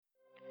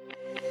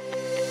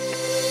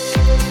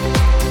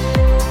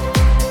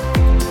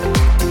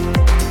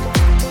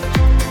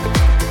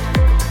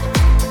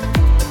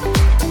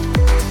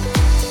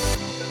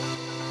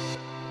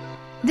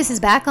This is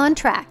Back on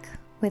Track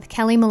with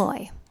Kelly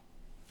Malloy.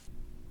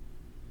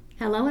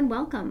 Hello and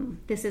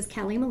welcome. This is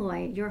Kelly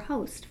Malloy, your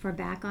host for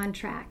Back on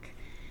Track.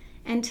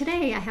 And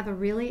today I have a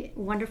really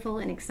wonderful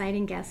and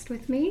exciting guest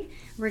with me.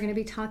 We're going to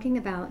be talking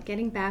about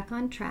getting back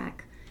on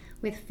track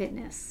with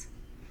fitness.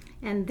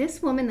 And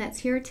this woman that's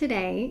here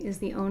today is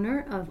the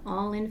owner of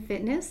All In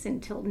Fitness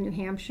in Tilton, New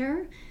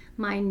Hampshire,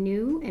 my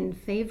new and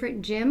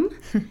favorite gym,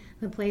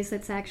 the place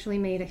that's actually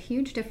made a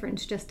huge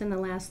difference just in the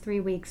last 3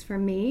 weeks for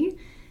me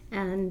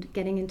and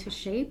getting into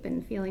shape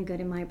and feeling good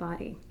in my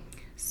body.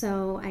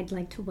 So I'd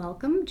like to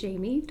welcome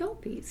Jamie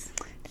Dolpies.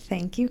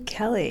 Thank you,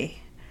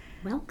 Kelly.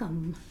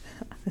 Welcome.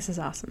 This is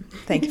awesome.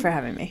 Thank you for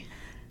having me.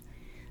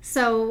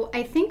 So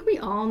I think we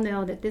all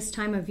know that this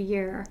time of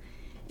year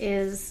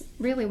is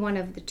really one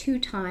of the 2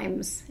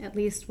 times, at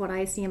least what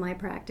I see in my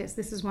practice,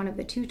 this is one of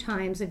the 2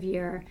 times of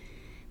year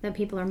that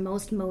people are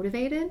most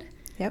motivated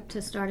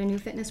to start a new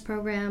fitness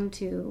program,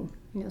 to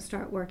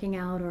start working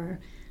out or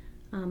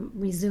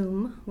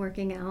resume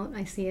working out.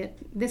 I see it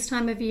this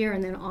time of year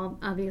and then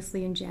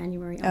obviously in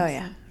January also. Oh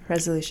yeah,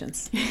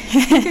 resolutions.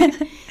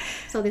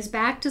 So this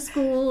back to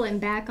school and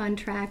back on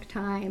track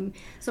time.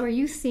 So are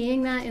you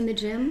seeing that in the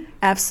gym?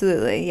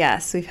 Absolutely,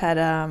 yes. We've had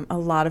a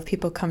lot of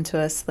people come to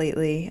us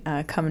lately,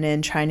 coming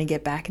in, trying to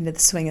get back into the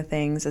swing of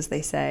things, as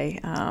they say.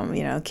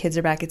 Kids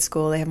are back at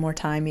school. They have more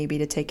time maybe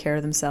to take care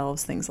of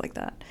themselves, things like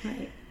that.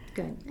 Right,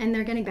 good. And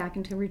they're getting back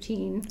into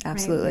routine.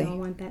 Absolutely. Right? We all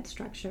want that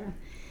structure.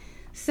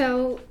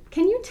 So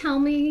can you tell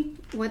me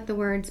what the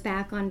words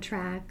back on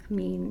track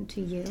mean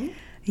to you?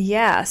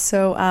 Yeah,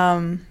 so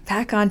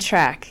back on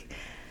track.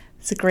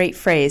 It's a great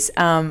phrase.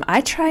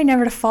 I try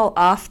never to fall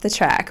off the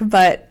track,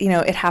 but,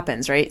 it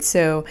happens, right?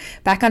 So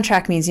back on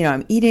track means,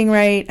 I'm eating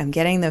right, I'm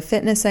getting the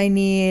fitness I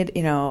need,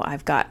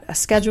 I've got a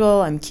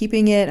schedule, I'm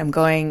keeping it, I'm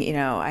going,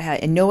 I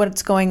know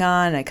what's going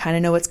on, I kind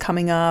of know what's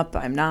coming up,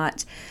 I'm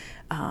not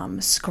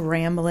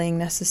scrambling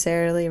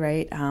necessarily,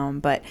 right?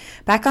 But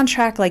back on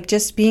track, like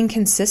just being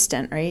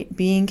consistent, right?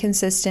 Being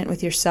consistent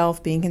with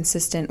yourself, being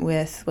consistent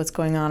with what's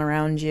going on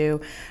around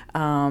you,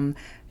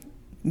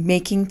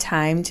 making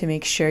time to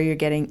make sure you're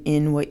getting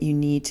in what you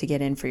need to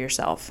get in for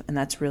yourself. And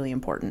that's really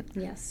important.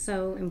 Yes,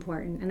 so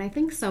important. And I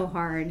think so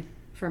hard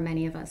for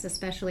many of us,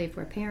 especially if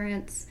we're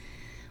parents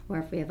or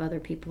if we have other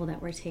people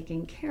that we're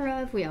taking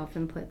care of. We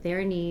often put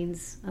their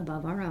needs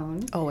above our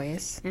own.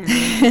 Always. And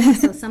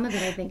so some of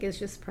it, I think, is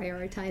just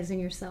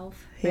prioritizing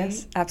yourself. Right?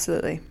 Yes,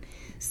 absolutely.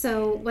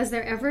 So was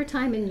there ever a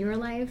time in your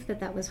life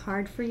that was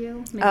hard for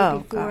you?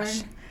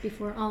 Maybe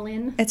before All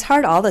In? It's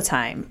hard all the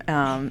time.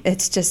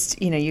 It's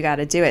just, you got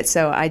to do it.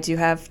 So I do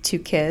have 2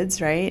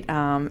 kids, right?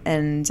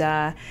 And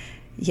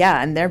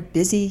they're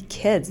busy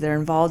kids. They're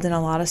involved in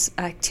a lot of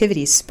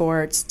activities,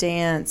 sports,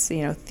 dance,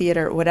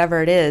 theater,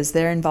 whatever it is.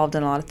 They're involved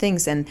in a lot of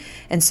things, and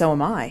so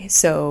am I.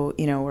 So,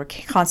 we're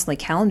constantly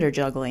calendar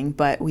juggling,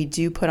 but we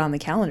do put on the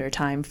calendar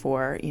time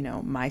for,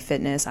 my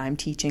fitness. I'm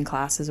teaching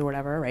classes or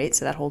whatever, right?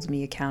 So that holds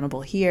me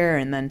accountable here.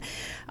 And then,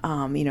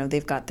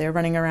 they're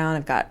running around.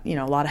 I've got,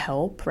 a lot of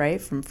help, right,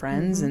 from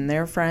friends and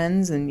their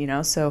friends.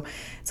 And, so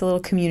it's a little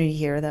community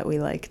here that we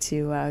like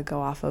to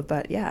go off of.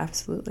 But yeah,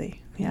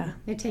 absolutely. Yeah.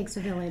 It takes a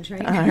village,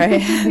 right? All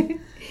right.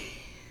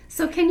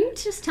 So can you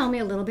just tell me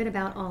a little bit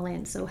about All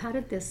In? So how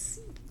did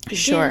this begin?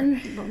 Sure.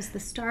 What was the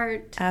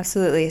start?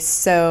 Absolutely.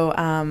 So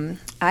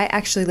I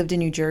actually lived in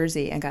New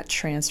Jersey and got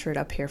transferred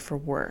up here for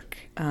work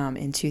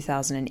in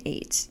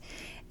 2008.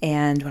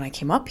 And when I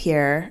came up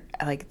here,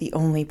 like the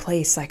only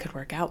place I could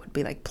work out would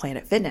be like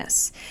Planet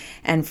Fitness.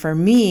 And for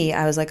me,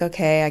 I was like,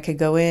 okay, I could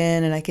go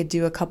in and I could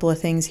do a couple of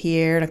things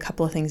here and a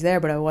couple of things there,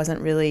 but I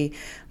wasn't really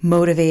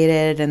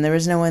motivated. And there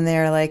was no one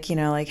there like,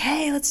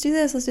 hey, let's do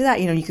this, let's do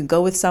that. You could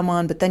go with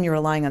someone, but then you're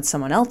relying on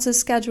someone else's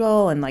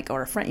schedule and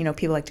or a friend,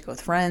 people like to go with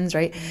friends,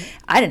 right? Mm-hmm.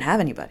 I didn't have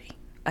anybody.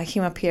 I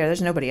came up here,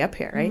 there's nobody up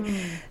here, right?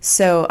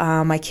 So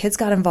my kids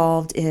got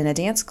involved in a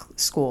dance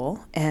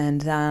school,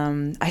 and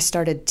I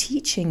started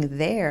teaching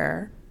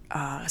there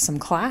some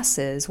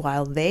classes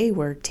while they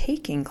were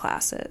taking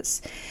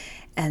classes.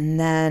 And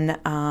then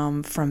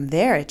from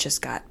there, it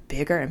just got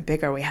bigger and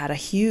bigger. We had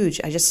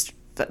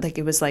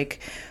it was like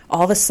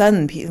all of a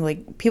sudden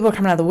people are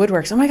coming out of the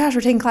woodworks. Oh my gosh,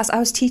 we're taking class. I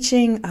was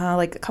teaching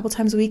a couple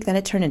times a week. Then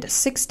it turned into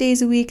 6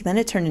 days a week. Then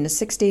it turned into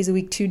 6 days a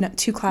week,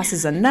 two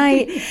classes a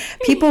night.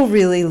 People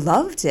really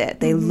loved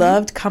it. They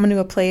loved coming to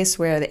a place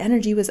where the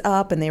energy was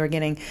up and they were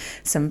getting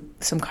some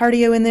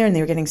cardio in there and they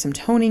were getting some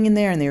toning in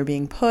there and they were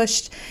being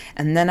pushed.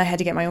 And then I had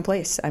to get my own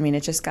place. I mean,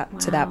 it just got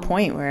to that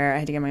point where I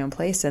had to get my own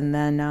place. And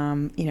then,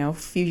 a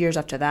few years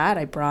after that,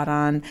 I brought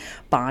on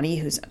Bonnie,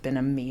 who's been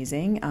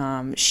amazing.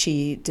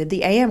 She did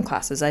the AM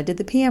classes. I did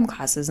the PM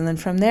classes. And then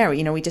from there,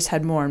 we just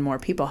had more and more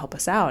people help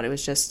us out. It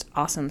was just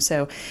awesome.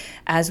 So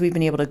as we've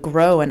been able to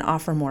grow and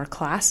offer more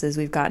classes,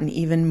 we've gotten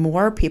even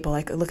more people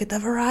like, look at the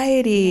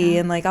variety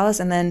and like all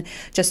this. And then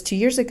just 2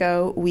 years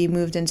ago, we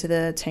moved into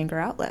the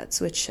Tanger Outlets,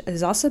 which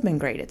has also been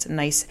great. It's a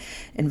nice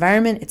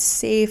environment. It's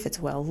safe. It's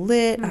well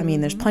lit. I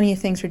mean, there's plenty of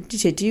things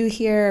to do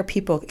here.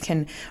 People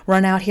can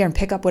run out here and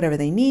pick up whatever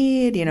they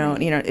need.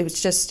 It was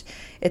just,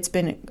 it's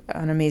been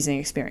an amazing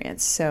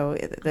experience. So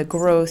the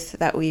growth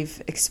that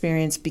we've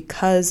experienced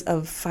because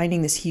of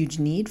finding this huge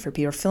need for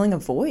people, or filling a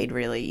void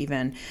really,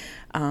 even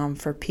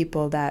for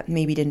people that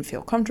maybe didn't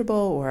feel comfortable,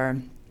 or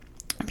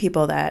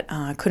people that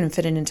couldn't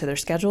fit it into their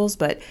schedules.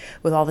 But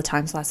with all the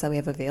time slots that we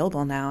have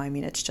available now, I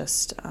mean, it's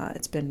just,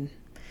 it's been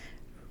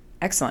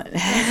excellent.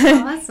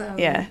 That's awesome.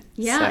 Yeah.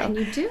 Yeah, So. and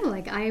you do.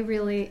 Like, I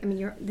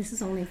mean, this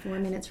is only 4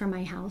 minutes from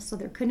my house, so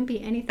there couldn't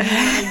be anything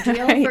more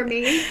ideal Right. for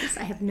me, because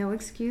I have no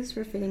excuse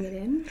for fitting it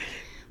in.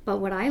 But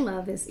what I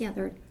love is,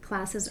 there are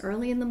classes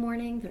early in the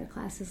morning, there are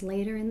classes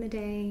later in the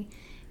day,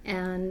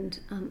 and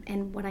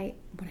what I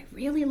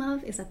really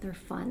love is that they're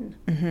fun.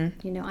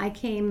 Mm-hmm. I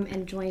came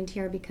and joined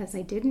here because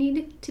I did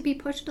need to be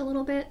pushed a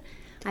little bit.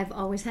 I've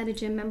always had a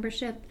gym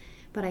membership,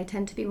 but I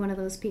tend to be one of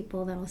those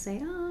people that'll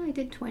say, oh, I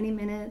did 20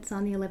 minutes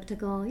on the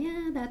elliptical.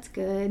 Yeah, that's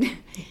good.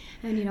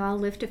 And, I'll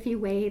lift a few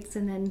weights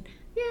and then,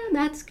 yeah,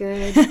 that's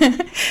good.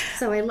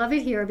 So I love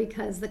it here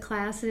because the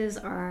classes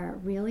are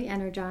really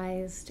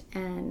energized,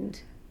 and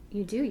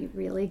you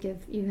really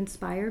you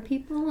inspire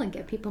people and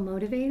get people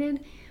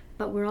motivated.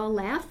 But we're all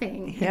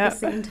laughing at the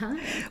same time.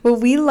 Well,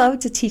 we love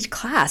to teach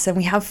class and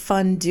we have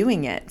fun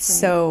doing it. Right.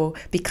 So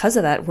because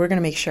of that, we're going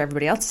to make sure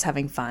everybody else is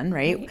having fun,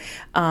 right?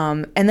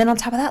 And then on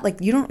top of that, like,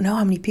 you don't know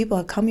how many people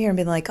have come here and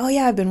been like, oh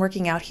yeah, I've been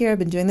working out here, I've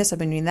been doing this, I've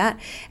been doing that.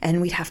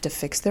 And we'd have to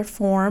fix their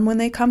form when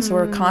they come. So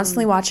we're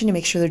constantly watching to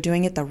make sure they're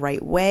doing it the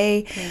right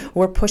way. Right.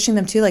 We're pushing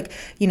them too. Like,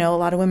 a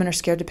lot of women are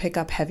scared to pick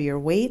up heavier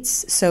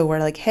weights. So we're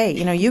like, hey,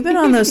 you've been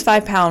on those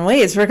 5-pound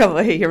weights for a couple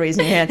of, you're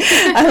raising your hand.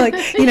 I'm like,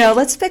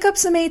 let's pick up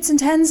some 8s and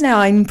 10s now.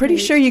 I'm pretty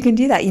sure you can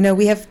do that.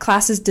 We have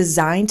classes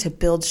designed to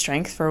build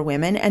strength for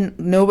women, and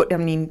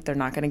they're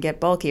not going to get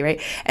bulky, right?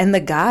 And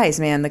the guys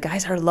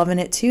are loving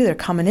it too. They're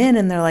coming in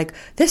and they're like,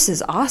 this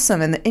is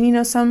awesome.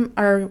 And some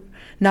are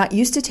not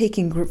used to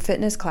taking group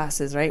fitness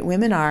classes, right?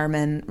 Women are,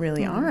 men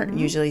really aren't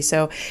usually.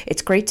 So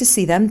it's great to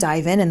see them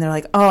dive in and they're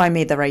like, oh, I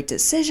made the right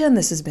decision.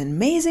 This has been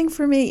amazing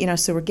for me.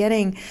 So we're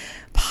getting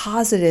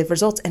positive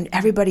results, and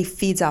everybody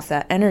feeds off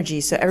that energy.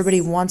 So everybody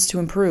wants to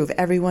improve.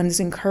 Everyone is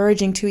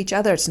encouraging to each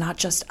other. It's not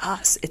just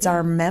us. It's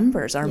our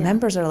members. Our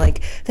members are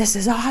like, this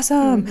is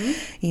awesome.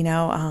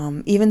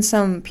 Even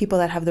some people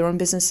that have their own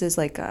businesses,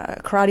 like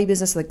a karate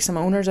business, like some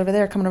owners over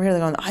there coming over here,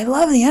 they're going, I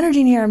love the energy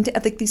in here. I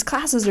think these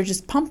classes are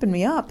just pumping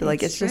me up.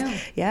 It's just,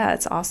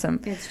 it's awesome.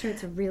 It's true.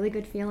 It's a really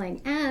good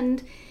feeling.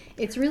 And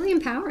it's really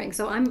empowering.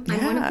 So I'm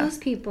one of those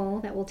people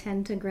that will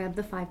tend to grab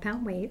the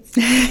 5-pound weights.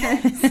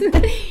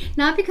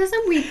 Not because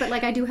I'm weak, but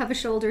like I do have a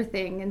shoulder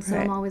thing. And so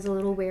I'm always a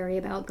little wary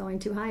about going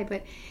too high.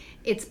 But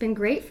it's been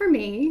great for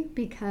me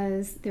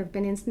because there have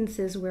been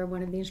instances where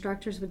one of the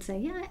instructors would say,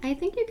 yeah, I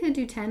think you could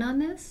do 10 on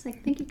this. I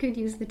think you could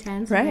use the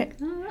 10s. So right.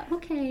 I'm like, oh,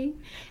 okay.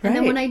 And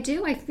then when I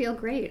do, I feel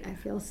great. I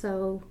feel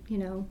so,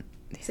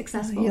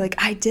 successful. You're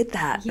like, I did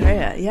that.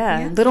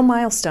 Yeah. Little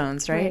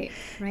milestones, right?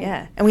 Right.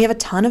 Yeah. And we have a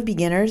ton of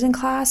beginners in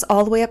class,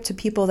 all the way up to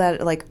people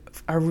that like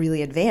are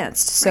really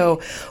advanced.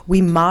 So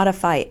we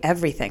modify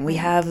everything. We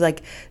have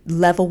like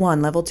level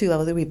 1, level 2,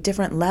 level 3. We have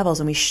different levels,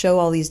 and we show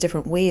all these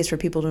different ways for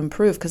people to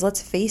improve. Because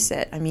let's face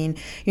it,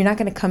 you're not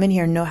going to come in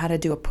here and know how to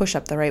do a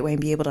push-up the right way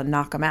and be able to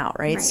knock them out,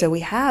 right? So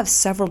we have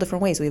several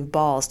different ways. We have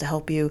balls to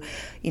help you,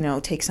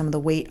 take some of the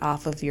weight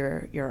off of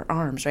your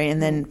arms, right? And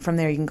then from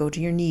there you can go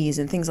to your knees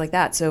and things like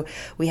that. So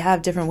we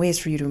have different ways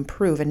for you to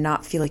improve and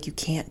not feel like you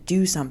can't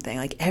do something.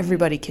 Like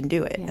everybody can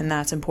do it, and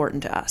that's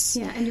important to us.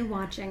 Yeah, and you're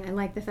watching. I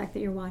like the fact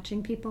that you're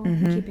watching people,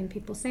 keeping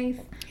people safe,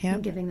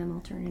 and giving them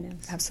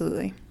alternatives.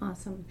 Absolutely.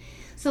 Awesome.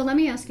 So let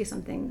me ask you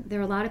something. There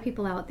are a lot of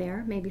people out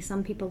there, maybe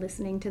some people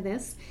listening to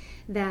this,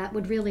 that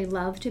would really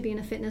love to be in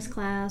a fitness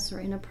class or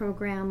in a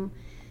program,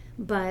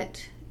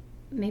 but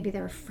maybe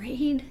they're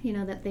afraid,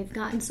 that they've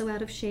gotten so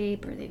out of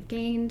shape or they've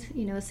gained,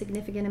 a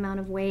significant amount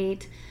of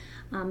weight,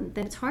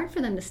 that it's hard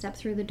for them to step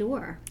through the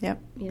door.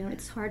 Yep.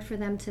 It's hard for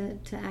them to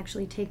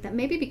actually take that.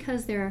 Maybe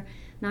because they're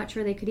not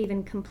sure they could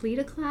even complete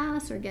a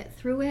class or get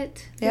through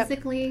it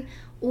physically.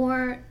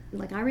 Or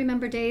like I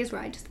remember days where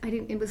I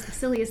didn't, it was the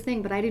silliest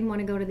thing, but I didn't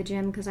want to go to the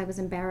gym because I was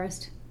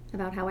embarrassed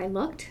about how I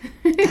looked.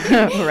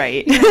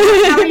 Right.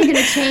 How are you going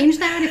to change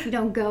that if you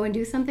don't go and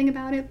do something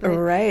about it? But,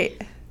 right.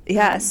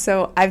 Yeah,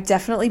 so I've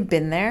definitely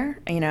been there.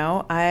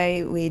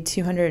 I weighed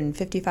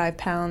 255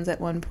 pounds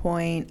at one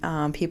point.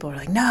 People are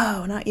like,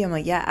 no, not you. I'm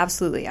like, yeah,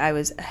 absolutely. I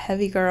was a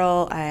heavy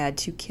girl. I had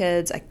 2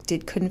 kids. I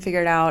couldn't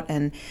figure it out.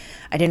 And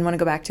I didn't want to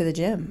go back to the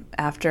gym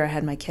after I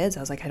had my kids. I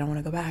was like, I don't want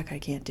to go back. I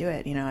can't do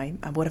it.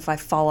 What if I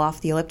fall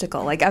off the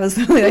elliptical? Like I was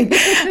like,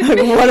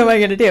 what am I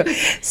going to do?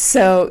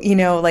 So,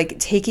 like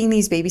taking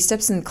these baby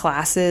steps in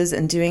classes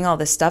and doing all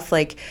this stuff,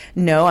 like,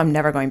 no, I'm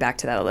never going back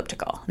to that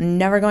elliptical.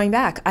 Never going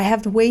back. I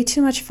have way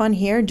too much fun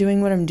here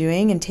doing what I'm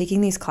doing and taking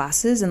these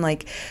classes and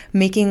like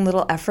making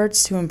little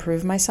efforts to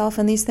improve myself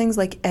in these things.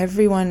 Like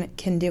everyone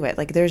can do it.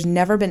 Like there's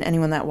never been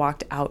anyone that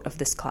walked out of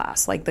this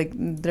class. Like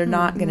they're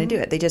not going to do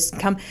it. They just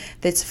come.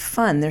 It's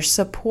fun. There's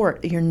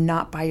support. You're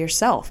not by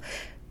yourself.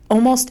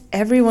 almost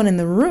everyone in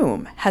the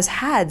room has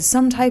had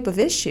some type of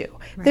issue.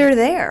 Right. They're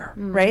there,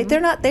 right? They're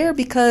not there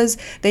because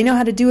they know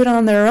how to do it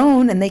on their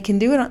own and they can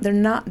do it. They're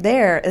not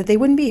there. They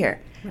wouldn't be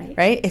here,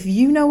 right? If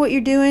you know what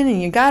you're doing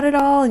and you got it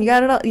all,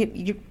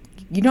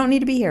 you don't need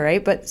to be here,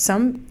 right? But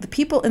the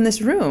people in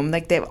this room,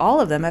 like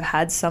all of them have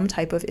had some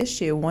type of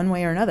issue one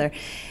way or another,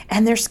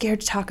 and they're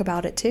scared to talk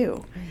about it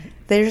too. Right.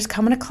 They're just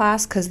coming to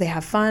class because they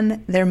have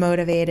fun, they're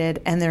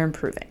motivated, and they're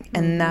improving.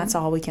 And that's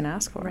all we can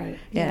ask for. Right.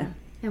 Yeah.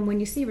 And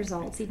when you see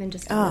results, even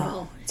just a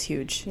little, it's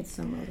huge. It's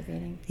so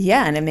motivating.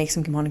 Yeah, and it makes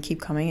them want to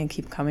keep coming and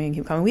keep coming and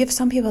keep coming. We have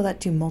some people that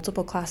do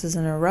multiple classes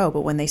in a row,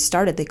 but when they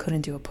started, they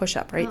couldn't do a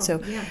push-up, right?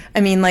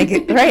 I mean, like,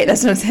 right,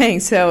 that's what I'm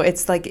saying. So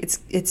it's like,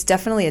 it's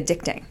definitely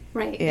addicting.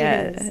 Right.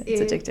 Yeah,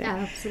 it's addicting. It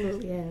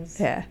absolutely is.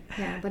 Yeah.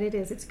 Yeah, but it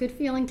is. It's a good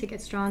feeling to get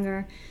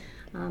stronger.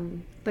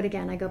 But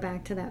again, I go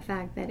back to that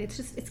fact that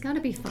it's got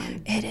to be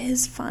fun. It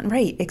is fun.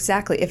 Right,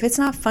 exactly. If it's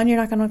not fun, you're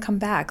not going to come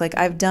back. Like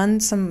I've done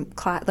some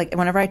like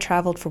whenever I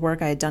traveled for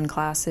work, I had done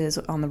classes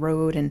on the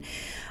road, and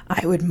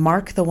I would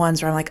mark the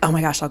ones where I'm like, oh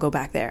my gosh, I'll go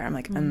back there. I'm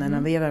like, and then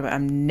on the other,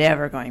 I'm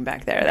never going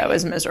back there. That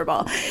was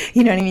miserable.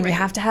 You know what I mean? Right. You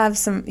have to have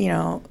some,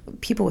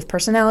 people with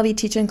personality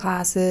teaching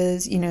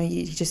classes.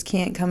 You just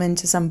can't come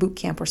into some boot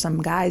camp where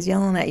some guy's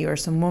yelling at you or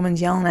some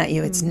woman's yelling at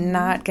you. It's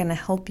not going to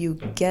help you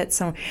get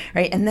some,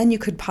 right? And then you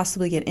could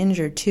possibly get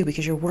injured too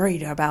because you're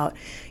worried about,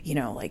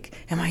 like,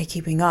 am I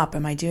keeping up?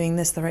 Am I doing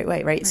this the right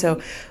way? Right.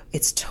 So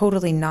it's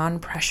totally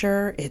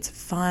non-pressure. It's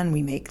fun.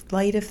 We make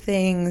light of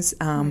things.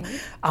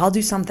 I'll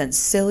do something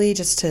silly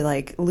just to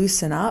like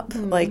loosen up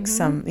like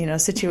some,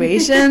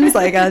 situations.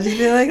 Like I'll just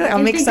be like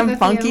I'll make some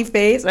funky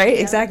face. Right.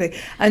 Yeah. Exactly.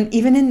 And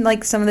even in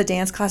like some of the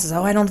dance classes,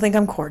 I don't think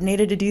I'm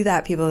coordinated to do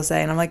that, people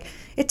say. And I'm like,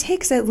 it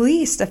takes at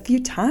least a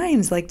few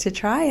times like to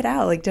try it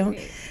out. Like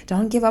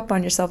don't give up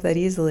on yourself that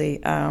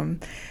easily.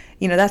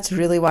 That's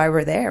really why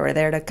we're there. We're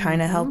there to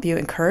kind of help you,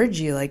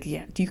 encourage you. Like,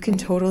 yeah, you can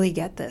totally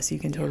get this. You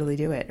can totally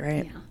do it,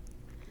 right? Yeah.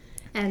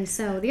 And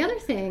so the other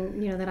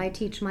thing, that I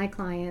teach my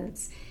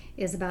clients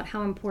is about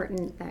how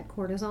important that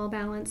cortisol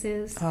balance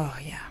is. Oh,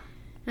 yeah.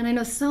 And I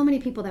know so many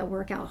people that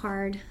work out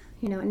hard,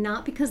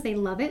 not because they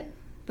love it,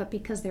 but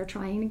because they're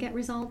trying to get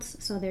results.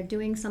 So they're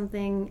doing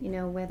something,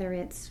 whether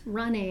it's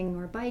running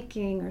or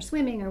biking or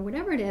swimming or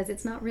whatever it is,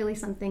 it's not really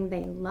something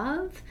they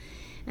love.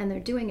 And they're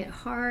doing it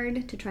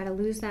hard to try to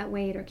lose that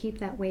weight or keep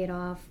that weight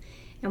off.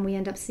 And we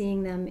end up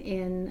seeing them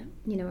in,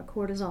 a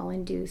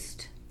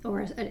cortisol-induced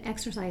or an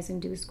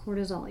exercise-induced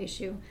cortisol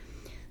issue.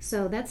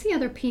 So that's the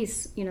other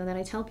piece, that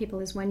I tell people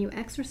is when you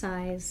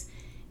exercise,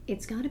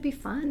 it's got to be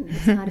fun.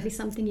 It's got to be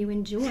something you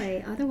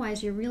enjoy.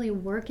 Otherwise, you're really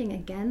working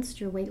against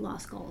your weight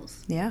loss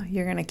goals. Yeah,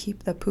 you're going to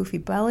keep the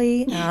poofy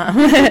belly,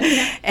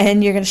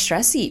 and you're going to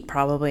stress eat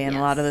probably in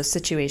a lot of those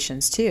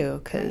situations too,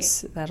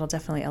 because that'll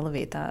definitely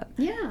elevate that.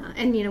 Yeah,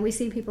 and we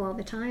see people all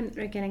the time that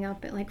are getting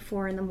up at like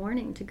 4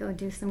 a.m. to go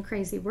do some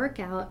crazy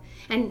workout.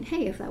 And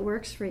hey, if that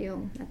works for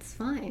you, that's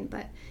fine.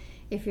 But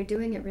if you're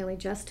doing it really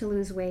just to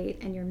lose weight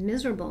and you're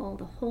miserable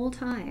the whole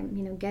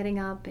time, getting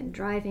up and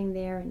driving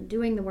there and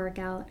doing the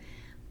workout,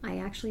 I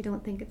actually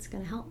don't think it's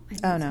going to help. I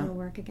think it's going to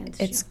work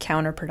against you. It's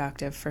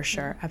counterproductive for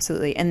sure. Yeah.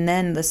 Absolutely. And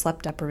then the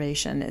sleep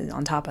deprivation is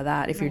on top of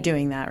that if you're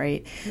doing that,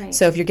 right?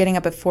 So if you're getting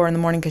up at 4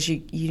 a.m. because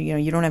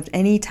you don't have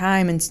any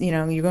time and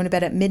you're going to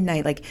bed at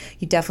midnight, like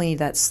you definitely need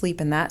that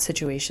sleep in that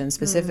situation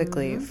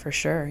specifically for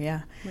sure.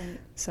 Yeah. Right.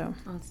 So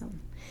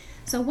awesome.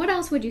 So what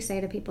else would you say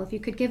to people if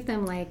you could give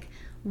them like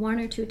 1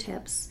 or 2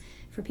 tips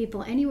for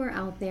people anywhere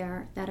out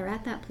there that are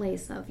at that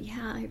place of,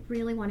 I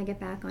really want to get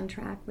back on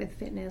track with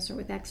fitness or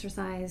with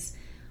exercise?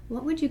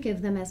 What would you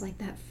give them as like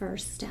that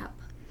first step?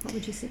 What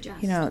would you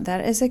suggest?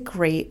 That is a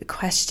great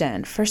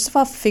question. First of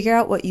all, figure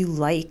out what you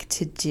like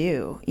to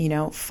do.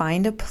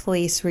 Find a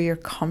place where you're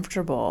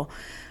comfortable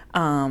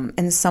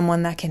and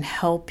someone that can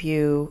help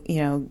you,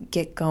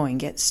 get going,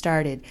 get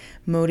started,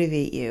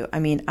 motivate you. I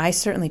mean, I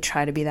certainly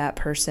try to be that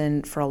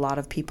person for a lot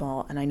of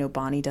people, and I know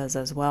Bonnie does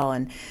as well.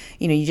 And,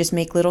 you just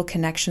make little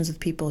connections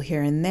with people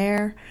here and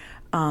there,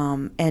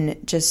 and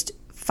just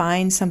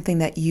find something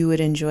that you would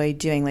enjoy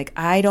doing. Like,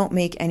 I don't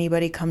make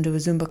anybody come to a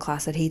Zumba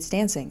class that hates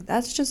dancing.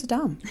 That's just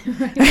dumb,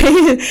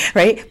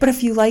 right? But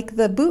if you like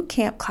the boot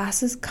camp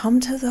classes, come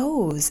to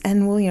those,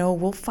 and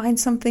we'll find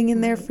something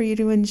in there for you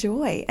to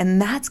enjoy, and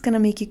that's going to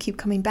make you keep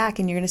coming back,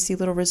 and you're going to see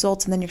little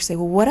results, and then you're going to say,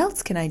 well, what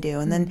else can I do?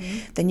 And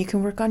then you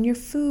can work on your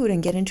food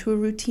and get into a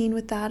routine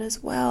with that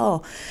as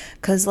well,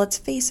 because let's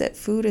face it,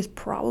 food is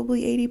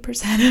probably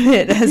 80% of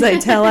it, as I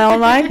tell all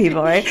my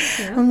people, right?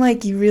 Yeah. I'm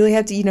like, you really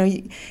have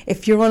to,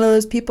 if you're one of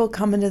those people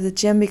coming to the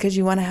gym because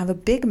you want to have a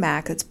Big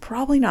Mac, it's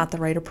probably not the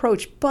right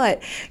approach,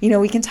 but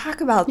we can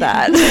talk about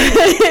that.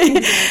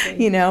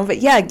 Exactly. But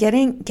yeah,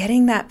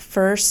 getting that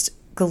first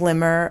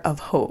glimmer of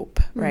hope,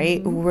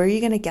 right? Where are you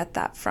going to get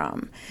that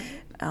from?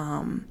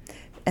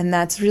 And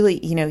that's really,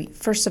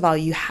 first of all,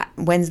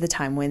 when's the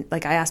time?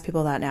 Like I ask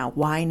people that now.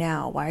 Why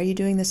now? Why are you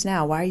doing this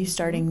now? Why are you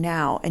starting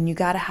now? And you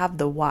got to have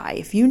the why.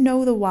 If you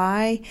know the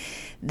why,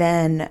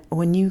 then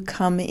when you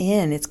come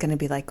in, it's going to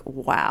be like,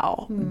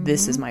 wow,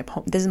 this is my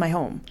home. This is my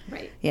home.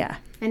 Right. Yeah.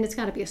 And it's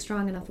got to be a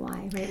strong enough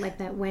why, right? Like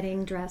that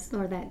wedding dress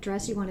or that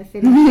dress you want to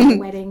fit in for the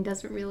wedding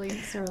doesn't really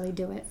necessarily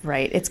do it.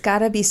 Right. It's got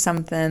to be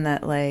something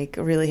that like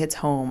really hits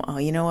home. Oh,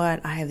 you know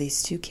what? I have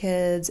these 2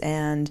 kids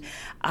and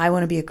I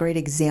want to be a great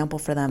example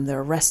for them the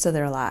rest of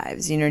their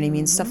lives. You know what I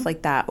mean? Stuff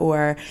like that.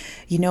 Or,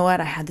 you know what?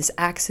 I had this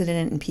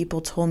accident and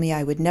people told me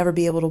I would never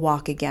be able to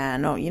walk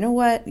again. Oh, you know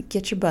what?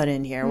 Get your butt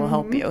in here. We'll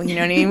help you. You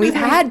know what I mean? We've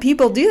had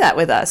people do that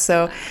with us.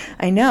 So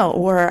I know.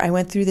 Or I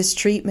went through this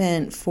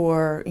treatment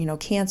for,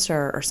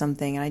 cancer or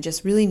something, and I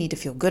just really need to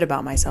feel good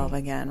about myself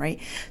again, right?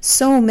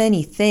 So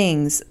many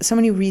things, so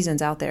many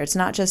reasons out there. It's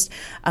not just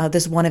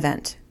this one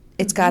event.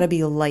 It's got to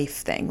be a life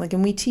thing. Like,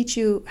 and we teach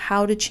you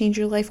how to change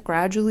your life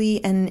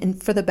gradually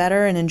and for the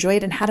better and enjoy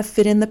it, and how to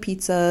fit in the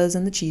pizzas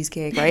and the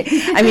cheesecake, right?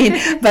 I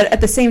mean, but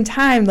at the same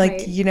time, like,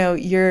 right.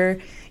 You're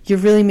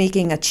really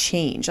making a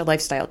change, a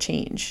lifestyle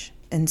change.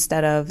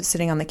 Instead of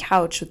sitting on the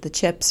couch with the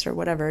chips or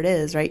whatever it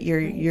is, right?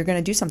 You're going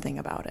to do something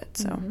about it.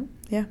 So,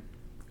 yeah.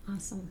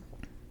 Awesome.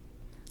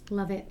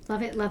 Love it,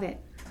 love it, love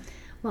it.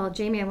 Well,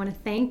 Jamie, I want to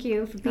thank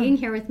you for being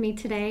here with me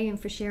today and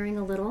for sharing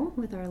a little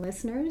with our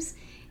listeners.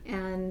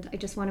 And I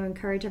just want to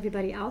encourage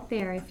everybody out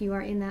there, if you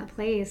are in that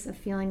place of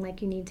feeling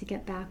like you need to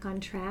get back on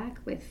track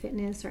with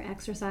fitness or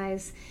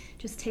exercise,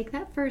 just take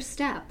that first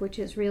step, which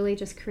is really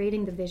just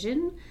creating the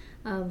vision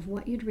of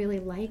what you'd really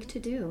like to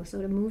do.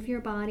 So to move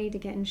your body, to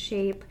get in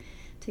shape,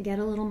 to get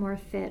a little more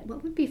fit,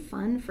 what would be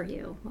fun for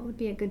you? What would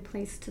be a good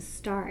place to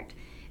start?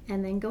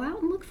 And then go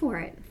out and look for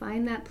it.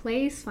 Find that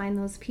place, find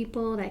those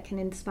people that can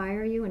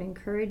inspire you and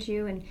encourage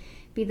you and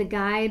be the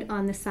guide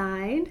on the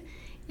side.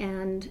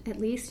 And at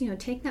least,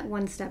 take that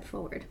one step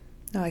forward.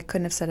 No, I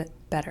couldn't have said it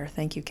better.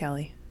 Thank you,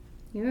 Kelly.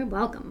 You're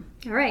welcome.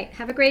 All right.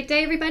 Have a great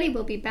day, everybody.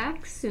 We'll be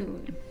back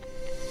soon.